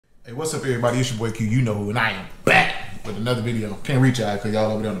Hey, what's up everybody? It's your boy Q, you know who, and I am back with another video. Can't reach y'all because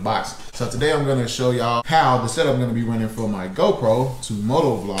y'all over there on the box. So today I'm gonna show y'all how the setup I'm gonna be running for my GoPro to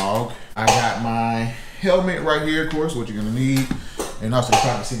Motovlog. I got my helmet right here, of course, what you're gonna need. And also you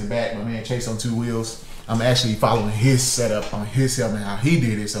probably see in the back, my man Chase on 2 wheels. I'm actually following his setup on his helmet, how he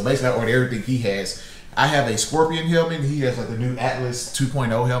did it. So basically I ordered everything he has. I have a Scorpion helmet. He has like the new Atlas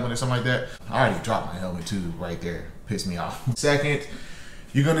 2.0 helmet or something like that. I already dropped my helmet too right there. Pissed me off. Second,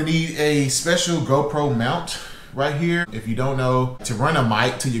 you're gonna need a special GoPro mount right here. If you don't know, to run a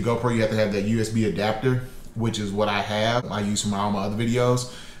mic to your GoPro, you have to have that USB adapter, which is what I have. I use for all my other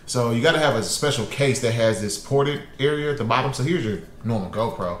videos. So you gotta have a special case that has this ported area at the bottom. So here's your normal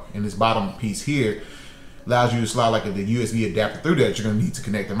GoPro, and this bottom piece here allows you to slide like the USB adapter through that you're gonna need to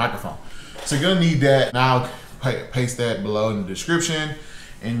connect the microphone. So you're gonna need that, and I'll paste that below in the description.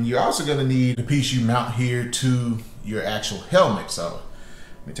 And you're also gonna need the piece you mount here to your actual helmet. So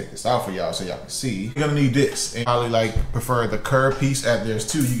let me take this off for y'all so y'all can see. You're gonna need this, and probably like prefer the curved piece.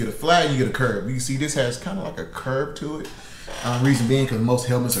 There's two. You get a flat, you get a curve. You can see this has kind of like a curve to it. Reason being because most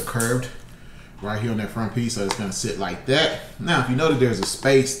helmets are curved right here on that front piece, so it's gonna sit like that. Now, if you notice there's a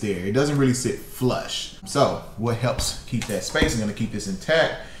space there, it doesn't really sit flush. So what helps keep that space and gonna keep this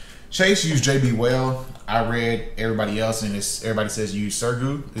intact? Chase used JB Well. I read everybody else, and everybody says use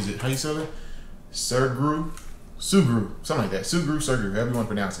Surgu. Is it how you spell it? Surgu, something like that. Surgu, however you want to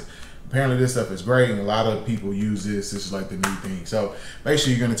pronounce it. Apparently this stuff is great, and a lot of people use this. This is like the new thing. So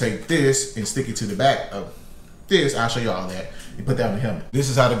basically you're gonna take this and stick it to the back of this. I'll show you all that. You put that on the helmet. This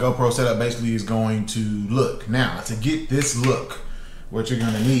is how the GoPro setup basically is going to look. Now, to get this look, what you're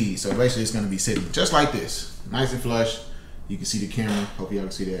gonna need, so basically it's gonna be sitting just like this, nice and flush. You can see the camera. Hope y'all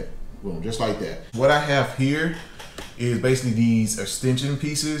can see that. Boom, just like that. What I have here is basically these extension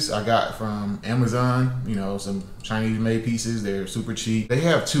pieces I got from Amazon, you know, some Chinese made pieces. They're super cheap. They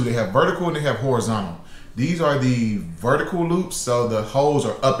have two, they have vertical and they have horizontal. These are the vertical loops, so the holes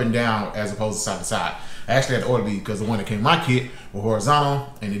are up and down as opposed to side to side. I actually had to order these because the one that came in my kit was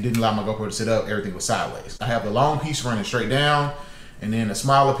horizontal and it didn't allow my GoPro to sit up, everything was sideways. I have the long piece running straight down and then a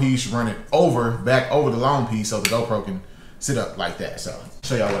smaller piece running back over the long piece so the GoPro can sit up like that. So I'll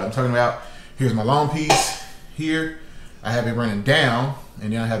show y'all what I'm talking about. Here's my long piece here. I have it running down,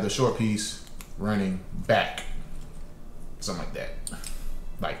 and then I have the short piece running back. Something like that.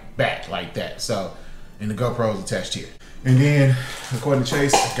 Like back, like that. So, and the GoPro is attached here. And then, according to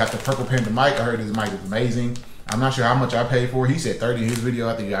Chase, got the purple panda mic. I heard this mic is amazing. I'm not sure how much I paid for it. He said 30 in his video.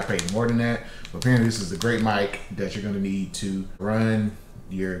 I think I paid more than that. But apparently this is a great mic that you're gonna need to run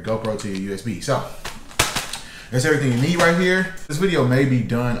your GoPro to your USB. So, that's everything you need right here. This video may be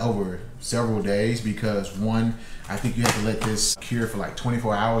done over several days because one, I think you have to let this cure for like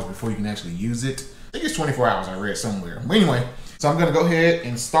 24 hours before you can actually use it. I think it's 24 hours I read somewhere. But anyway, so I'm gonna go ahead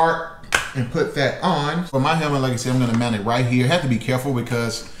and start and put that on. For my helmet, like I said, I'm gonna mount it right here. I have to be careful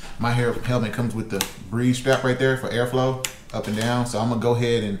because my helmet comes with the breathe strap right there for airflow up and down. So I'm gonna go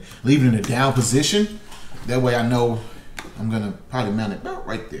ahead and leave it in a down position. That way I know I'm gonna probably mount it about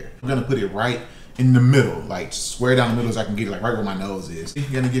right there. I'm gonna put it right in the middle, like square down the middle so I can get it like right where my nose is.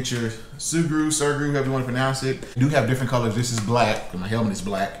 You're gonna get your Surgu, however you want to pronounce it. I do have different colors. This is black, and my helmet is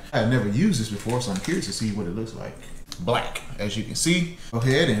black. I've never used this before, so I'm curious to see what it looks like. Black, as you can see. Go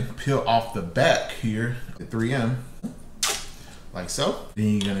ahead and peel off the back here, the 3M, like so.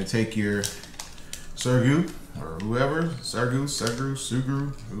 Then you're gonna take your Surgu, or whoever, Surgu,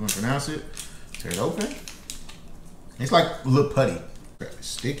 who you want to pronounce it. Tear it open. It's like a little putty. It's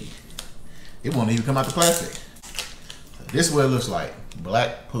sticky. It won't even come out the plastic. So this is what it looks like.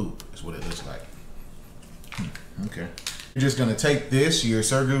 Black poop is what it looks like. Okay. You're just gonna take this, your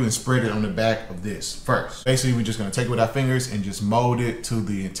Surgu, and spread it on the back of this first. Basically, we're just gonna take it with our fingers and just mold it to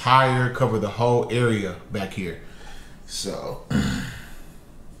the entire, cover the whole area back here. So,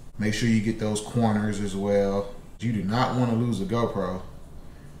 make sure you get those corners as well. You do not wanna lose a GoPro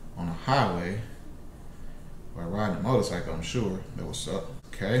on a highway while riding a motorcycle, I'm sure. That what's up.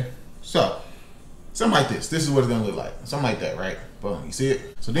 Okay, so, something like this. This is what it's gonna look like. Something like that, right? Boom, you see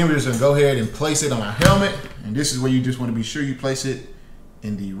it? So then we're just gonna go ahead and place it on our helmet. And this is where you just wanna be sure you place it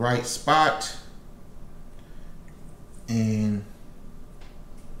in the right spot. And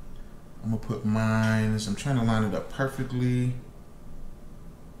I'm gonna put mine, I'm trying to line it up perfectly.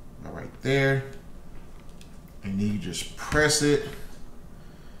 Right there. And then you just press it.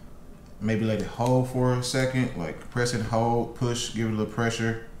 Maybe let it hold for a second. Like press it, hold, push, give it a little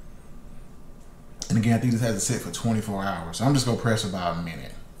pressure. And again, I think this has to sit for 24 hours. So I'm just gonna press about a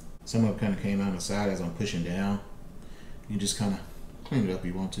minute. Some of it kind of came out the side as I'm pushing down. You just kind of clean it up if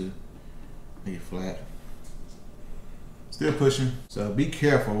you want to. Make it flat. Still pushing. So be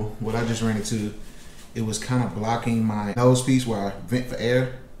careful. What I just ran into, it was kind of blocking my nose piece where I vent for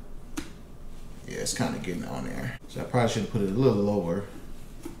air. Yeah, it's kind of getting on there. So I probably should have put it a little lower.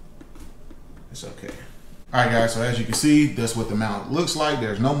 It's okay. All right, guys, so as you can see, that's what the mount looks like.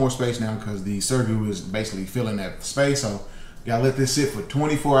 There's no more space now because the Superview is basically filling that space. So gotta let this sit for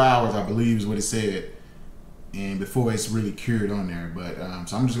 24 hours, I believe is what it said. And before it's really cured on there. But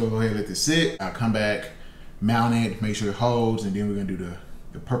so I'm just gonna go ahead and let this sit. I'll come back, mount it, make sure it holds, and then we're gonna do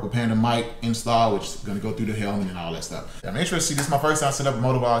the Purple Panda mic install, which is gonna go through the helmet and all that stuff. I'm interested to see, this is my first time setting up a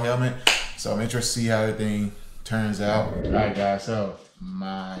Motovlog helmet. So I'm interested to see how everything turns out. All right, guys, so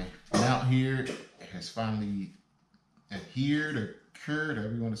my mount here has finally adhered or cured,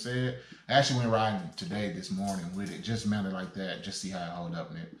 however you want to say it. I actually went riding today, this morning with it, just mounted like that, just see how it hold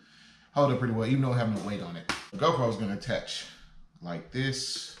up. And it hold up pretty well, even though I have no weight on it. The GoPro is gonna attach like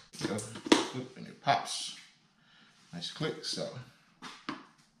this, and it pops. Nice click, so.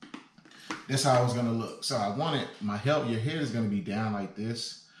 That's how it's gonna look. So I wanted my your head is gonna be down like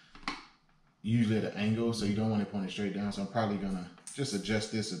this, usually at an angle, so you don't want it pointed straight down. So I'm probably gonna just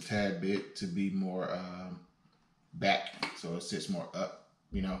adjust this a tad bit to be more back, so it sits more up,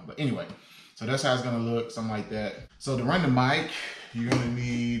 you know. But anyway, so that's how it's gonna look, something like that. So to run the mic, you're gonna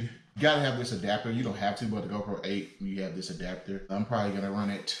need, you gotta have this adapter. You don't have to, but the GoPro 8, you have this adapter. I'm probably gonna run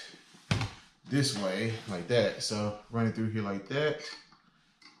it this way, like that. So run it through here like that.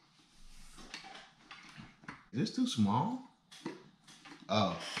 Is this too small?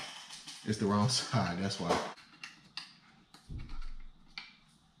 Oh, it's the wrong side, that's why.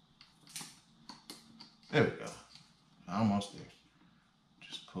 There we go. Almost there.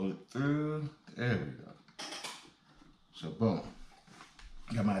 Just pull it through. There we go. So boom.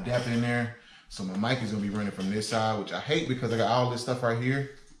 Got my adapter in there. So my mic is gonna be running from this side, which I hate because I got all this stuff right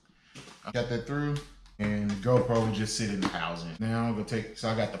here. I got that through. And the GoPro will just sit in the housing. Now I'm gonna take, so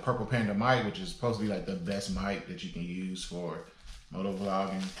I got the Purple Panda mic, which is supposed to be like the best mic that you can use for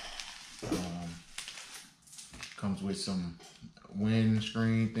motovlogging. Comes with some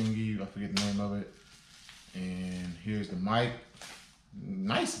windscreen thingy, I forget the name of it. And here's the mic.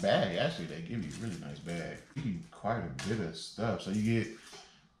 Nice bag, actually. They give you a really nice bag. You get quite a bit of stuff. So you get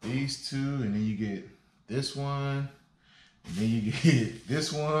these two, and then you get this one, and then you get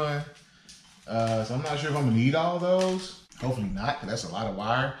this one. So I'm not sure if I'm gonna need all those. Hopefully not, because that's a lot of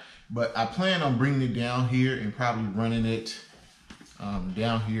wire. But I plan on bringing it down here and probably running it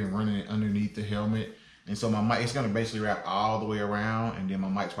down here and running it underneath the helmet. And so my mic, it's gonna basically wrap all the way around, and then my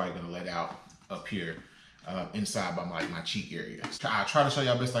mic's probably gonna let out up here inside by my cheek area. I try to show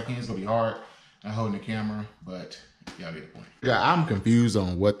y'all best I can. It's gonna be hard. I'm holding the camera, but y'all get the point. Yeah, I'm confused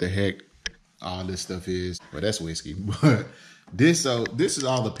on what the heck all this stuff is. Well, that's whiskey, but this is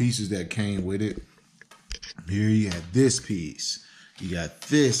all the pieces that came with it. Here you have this piece, you got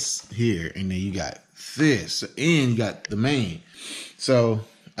this here, and then you got this, and you got the main. So,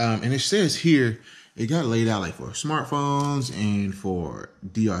 and it says here, it got laid out like for smartphones and for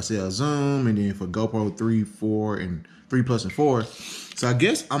DSLR zoom, and then for GoPro 3, 4, and 3 Plus and 4. So I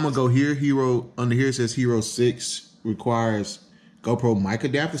guess I'm gonna go here. Under here it says Hero 6 requires GoPro mic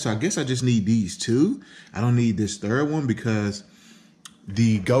adapter. So I guess I just need these two. I don't need this third one because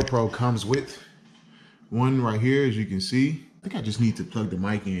the GoPro comes with one right here, as you can see. I think I just need to plug the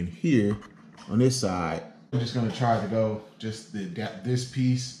mic in here on this side. I'm just gonna try to go just this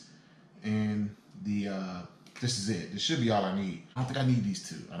piece and the this is it. This should be all I need. I don't think I need these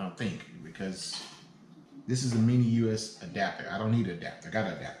two. I don't think, because this is a mini US adapter. I don't need an adapter. I got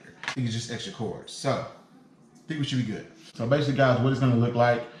an adapter. I think it's just extra cords. So I think we should be good. So basically, guys, what it's gonna look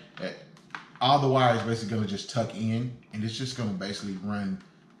like, all the wire is basically gonna just tuck in, and it's just gonna basically run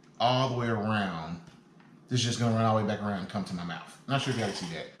all the way around. This is just gonna run all the way back around and come to my mouth. Not sure if y'all can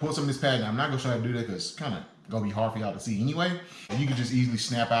see that. Pull some of this pad. Now, I'm not gonna try to do that because it's kind of gonna be hard for y'all to see anyway. And you can just easily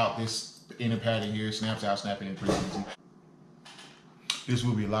snap out this inner padding here. Snaps out, snap it in pretty easy. This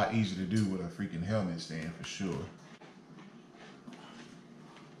will be a lot easier to do with a freaking helmet stand for sure.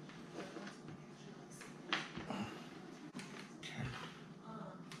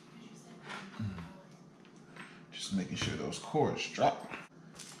 Just making sure those cords drop.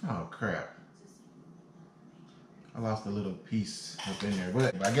 Oh crap. I lost a little piece up in there,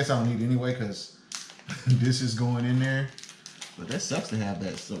 but I guess I don't need it anyway because this is going in there. But that sucks to have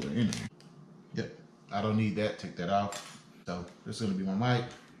that sort of in there. Yep, I don't need that, take that off. So this is gonna be my mic.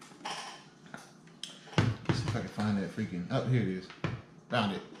 Let's see if I can find that freaking, oh, here it is.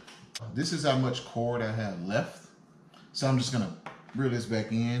 Found it. This is how much cord I have left. So I'm just gonna reel this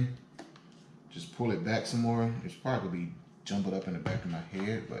back in, just pull it back some more. It's probably gonna be jumbled up in the back of my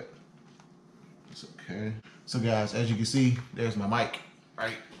head, but it's okay. So guys, as you can see, there's my mic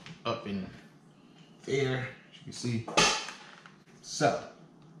right up in there, as you can see. So,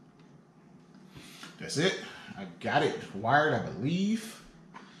 that's it. I got it wired, I believe.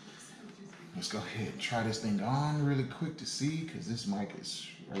 Let's go ahead and try this thing on really quick to see, because this mic is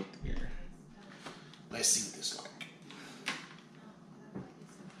right there. Let's see what this is like.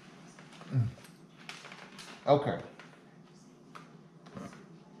 Okay.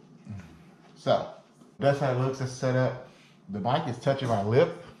 So, that's how it looks. It's set up. The mic is touching my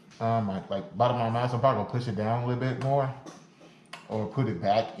lip, like bottom of my mouth. So I'm probably gonna push it down a little bit more, or put it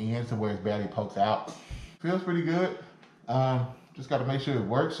back in to where it's barely pokes out. Feels pretty good. Just got to make sure it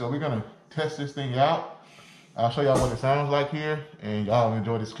works. So we're gonna test this thing out. I'll show y'all what it sounds like here, and y'all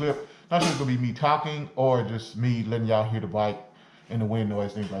enjoy this clip. Not sure it's gonna be me talking or just me letting y'all hear the bike and the wind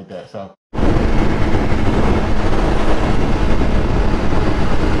noise, things like that. So.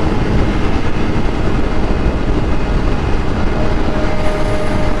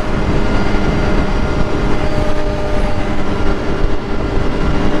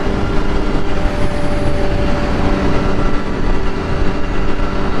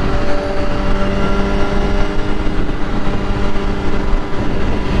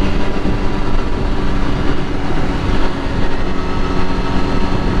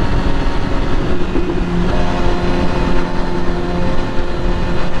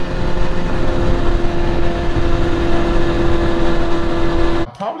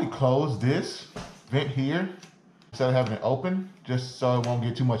 Close this vent here instead of having it open, just so it won't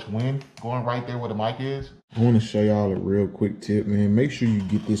get too much wind going right there where the mic is. I want to show y'all a real quick tip, man. Make sure you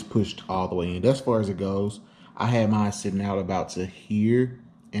get this pushed all the way in. That's as far as it goes. I had mine sitting out about to here,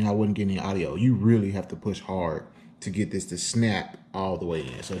 and I wouldn't get any audio. You really have to push hard to get this to snap all the way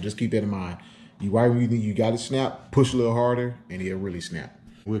in. So just keep that in mind. Right when you think you got it snap, push a little harder, and it'll really snap.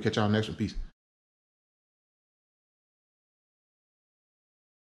 We'll catch y'all next one. Peace.